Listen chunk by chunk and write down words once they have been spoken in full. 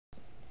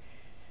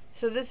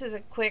So this is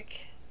a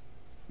quick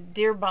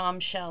Dear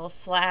Bombshell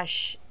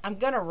slash I'm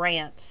gonna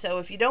rant. So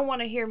if you don't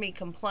want to hear me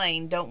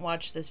complain, don't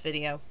watch this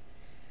video.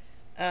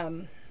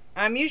 I'm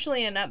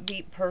usually an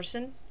upbeat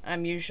person.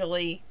 I'm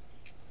usually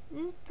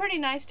pretty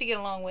nice to get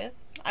along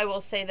with. I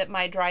will say that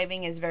my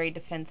driving is very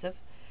defensive.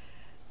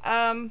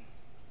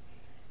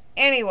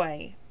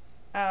 Anyway,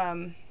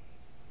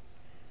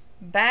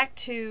 back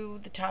to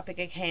the topic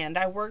at hand.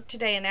 I worked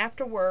today, and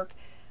after work,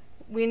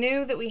 we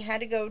knew that we had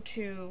to go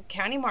to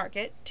County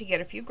Market to get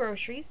a few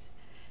groceries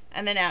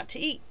and then out to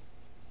eat.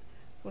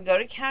 We go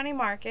to County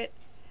Market,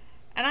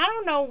 and I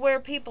don't know where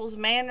people's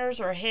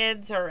manners or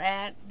heads are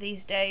at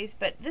these days,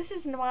 but this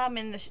is why I'm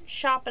in the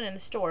shopping in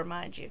the store,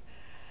 mind you.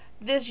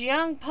 This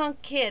young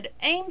punk kid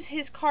aims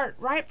his cart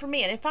right for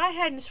me, and if I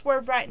hadn't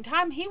swerved right in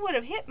time, he would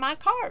have hit my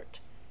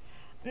cart.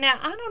 Now,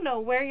 I don't know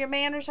where your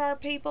manners are,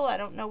 people. I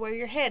don't know where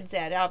your head's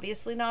at.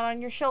 Obviously not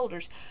on your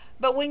shoulders.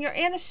 But when you're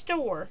in a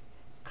store,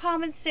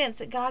 common sense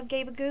that God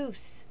gave a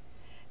goose.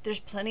 There's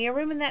plenty of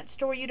room in that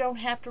store. You don't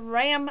have to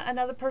ram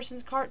another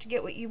person's cart to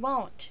get what you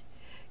want.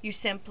 You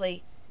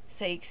simply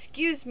say,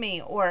 excuse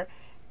me, or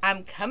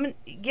I'm coming,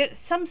 get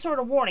some sort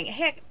of warning.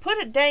 Heck,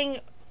 put a dang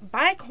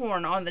bike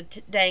horn on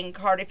the dang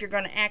cart if you're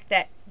going to act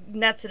that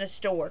nuts in a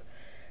store.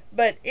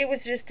 But it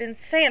was just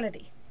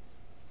insanity.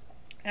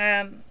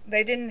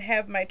 They didn't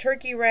have my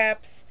turkey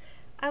wraps.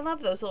 I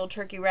love those little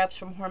turkey wraps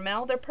from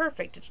Hormel. They're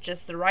perfect. It's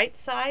just the right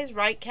size,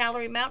 right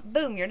calorie amount.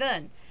 Boom, you're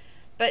done.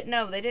 But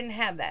no, they didn't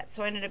have that.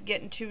 So I ended up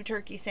getting 2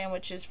 turkey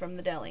sandwiches from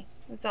the deli.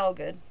 It's all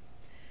good.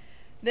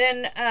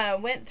 Then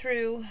went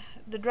through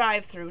the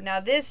drive-thru. Now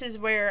this is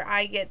where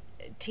I get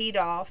teed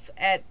off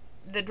at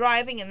the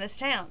driving in this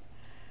town.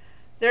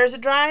 There's a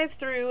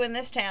drive-thru in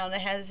this town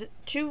that has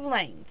 2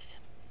 lanes.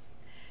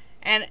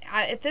 And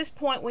at this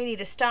point, we need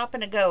to stop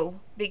and a go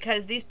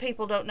because these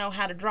people don't know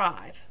how to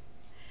drive.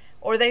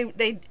 Or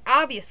they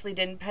obviously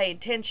didn't pay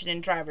attention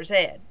in driver's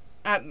ed.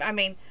 I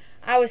mean,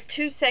 I was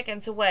 2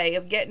 seconds away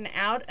of getting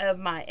out of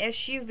my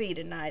SUV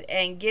tonight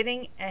and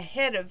getting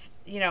ahead of,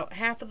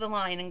 half of the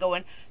line and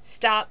going,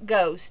 stop,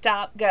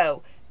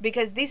 go.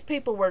 Because these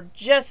people were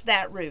just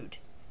that rude.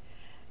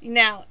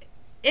 Now,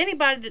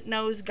 anybody that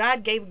knows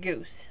God gave a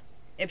goose.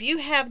 If you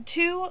have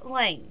 2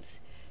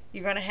 lanes,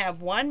 you're going to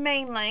have 1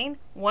 main lane,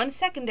 1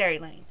 secondary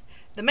lane.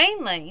 The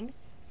main lane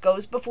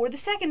goes before the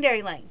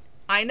secondary lane.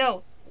 I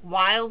know,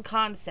 wild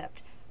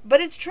concept, but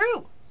it's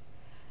true.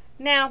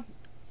 Now,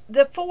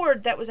 the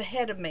Ford that was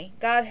ahead of me,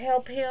 God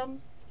help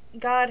him,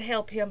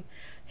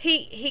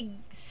 he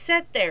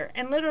sat there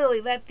and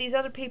literally let these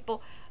other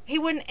people, he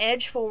wouldn't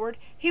edge forward.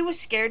 He was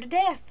scared to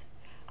death.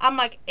 I'm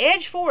like,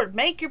 edge forward,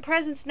 make your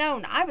presence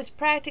known. I was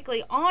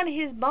practically on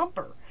his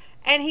bumper,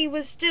 and he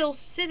was still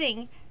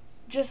sitting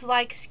just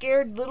like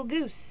scared little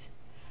goose.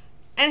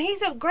 And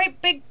he's a great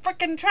big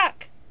frickin'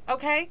 truck,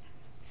 okay?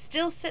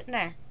 Still sitting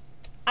there.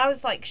 I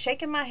was like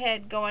shaking my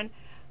head going,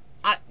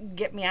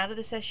 get me out of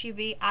this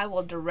SUV. I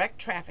will direct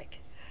traffic.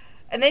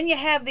 And then you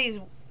have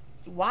these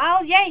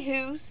wild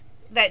yahoos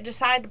that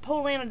decide to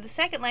pull into the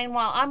second lane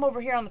while I'm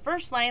over here on the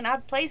first lane.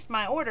 I've placed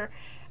my order,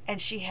 and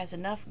she has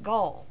enough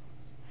gall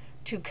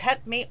to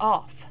cut me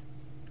off.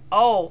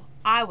 Oh,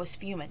 I was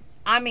fuming.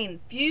 I mean,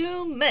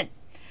 fuming.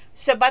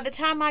 So by the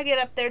time I get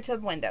up there to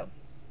the window,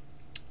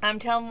 I'm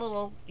telling the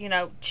little,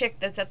 chick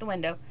that's at the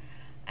window,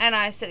 and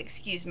I said,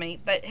 excuse me,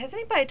 but has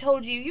anybody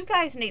told you, you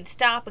guys need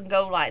stop and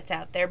go lights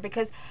out there?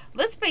 Because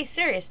let's be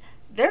serious,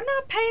 they're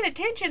not paying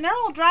attention. They're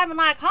all driving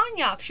like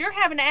Hanyaks. You're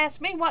having to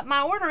ask me what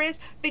my order is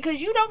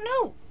because you don't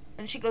know.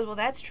 And she goes, well,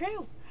 that's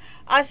true.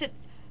 I said,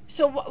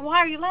 so why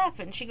are you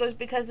laughing? She goes,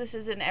 because this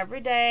is an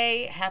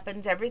everyday,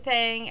 happens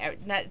everything,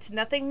 it's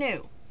nothing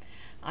new.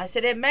 I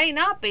said, it may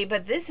not be,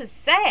 but this is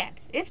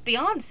sad. It's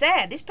beyond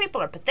sad. These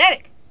people are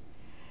pathetic.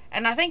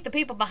 And I think the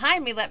people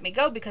behind me let me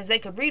go because they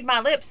could read my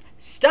lips.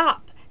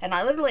 Stop. And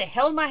I literally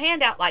held my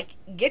hand out like,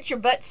 get your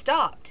butt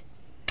stopped.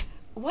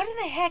 What in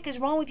the heck is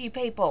wrong with you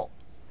people?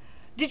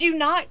 Did you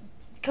not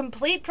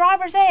complete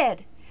driver's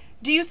ed?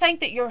 Do you think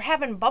that you're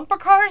having bumper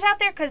cars out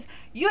there? Because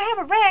you have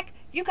a wreck,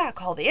 you got to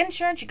call the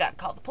insurance, you got to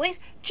call the police.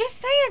 Just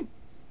saying.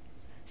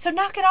 So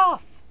knock it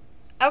off.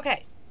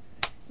 Okay.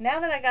 Now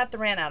that I got the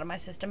rant out of my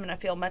system and I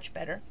feel much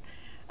better.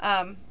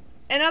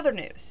 In other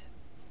news,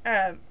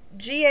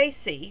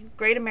 GAC,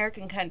 Great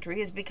American Country,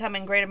 is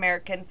becoming Great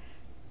American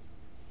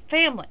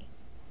Family.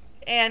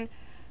 And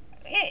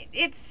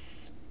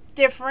it's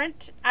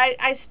different.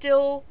 I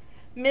still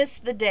miss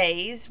the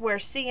days where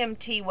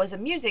CMT was a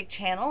music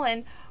channel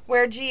and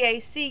where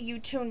GAC you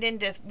tuned in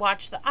to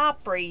watch the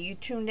Opry, you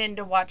tuned in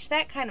to watch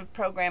that kind of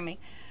programming.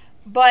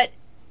 But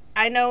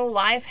I know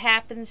life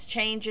happens,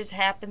 changes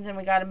happens, and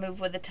we got to move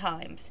with the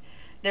times.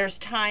 There's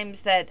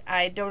times that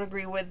I don't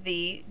agree with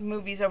the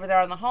movies over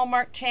there on the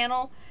Hallmark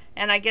Channel,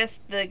 and I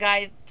guess the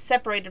guy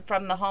separated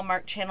from the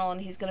Hallmark Channel,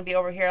 and he's going to be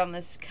over here on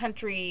this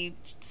country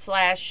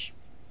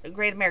 /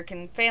 Great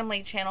American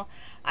Family Channel.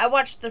 I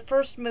watched the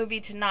first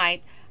movie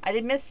tonight. I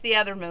did miss the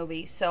other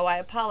movie, so I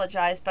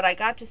apologize, but I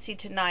got to see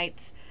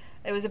tonight's.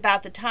 It was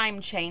about the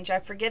time change. I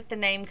forget the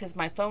name because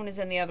my phone is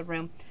in the other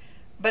room.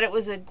 But it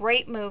was a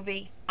great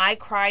movie. I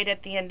cried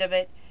at the end of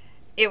it.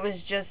 It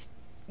was just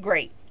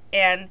great.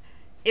 And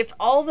if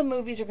all the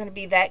movies are going to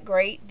be that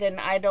great, then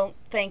I don't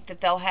think that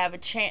they'll have a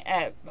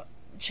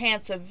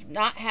chance of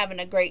not having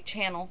a great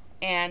channel.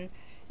 And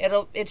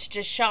it's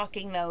just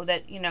shocking, though,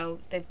 that,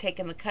 they've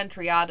taken the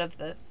country out of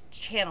the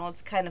channel.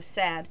 It's kind of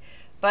sad.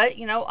 But,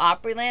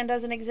 Opryland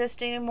doesn't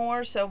exist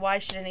anymore, so why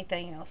should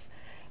anything else?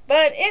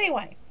 But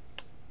anyway,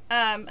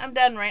 I'm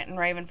done ranting and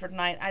raving for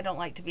tonight. I don't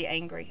like to be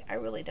angry. I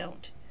really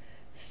don't.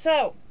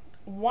 So,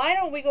 why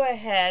don't we go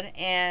ahead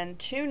and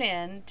tune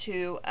in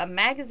to a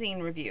magazine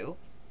review.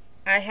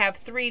 I have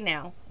 3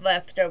 now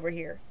left over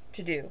here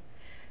to do.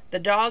 The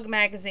Dog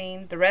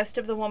Magazine, The Rest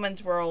of the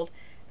Woman's World,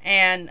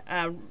 and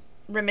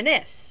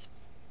Reminisce.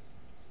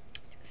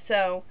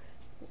 So,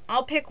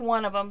 I'll pick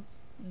one of them,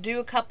 do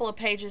a couple of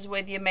pages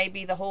with you,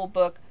 maybe the whole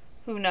book.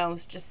 Who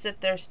knows? Just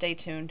sit there, stay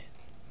tuned.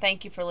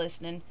 Thank you for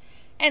listening.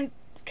 And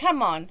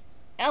come on,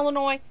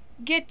 Illinois,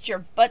 get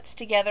your butts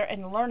together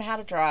and learn how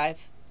to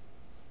drive.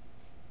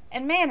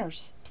 And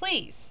manners,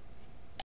 please.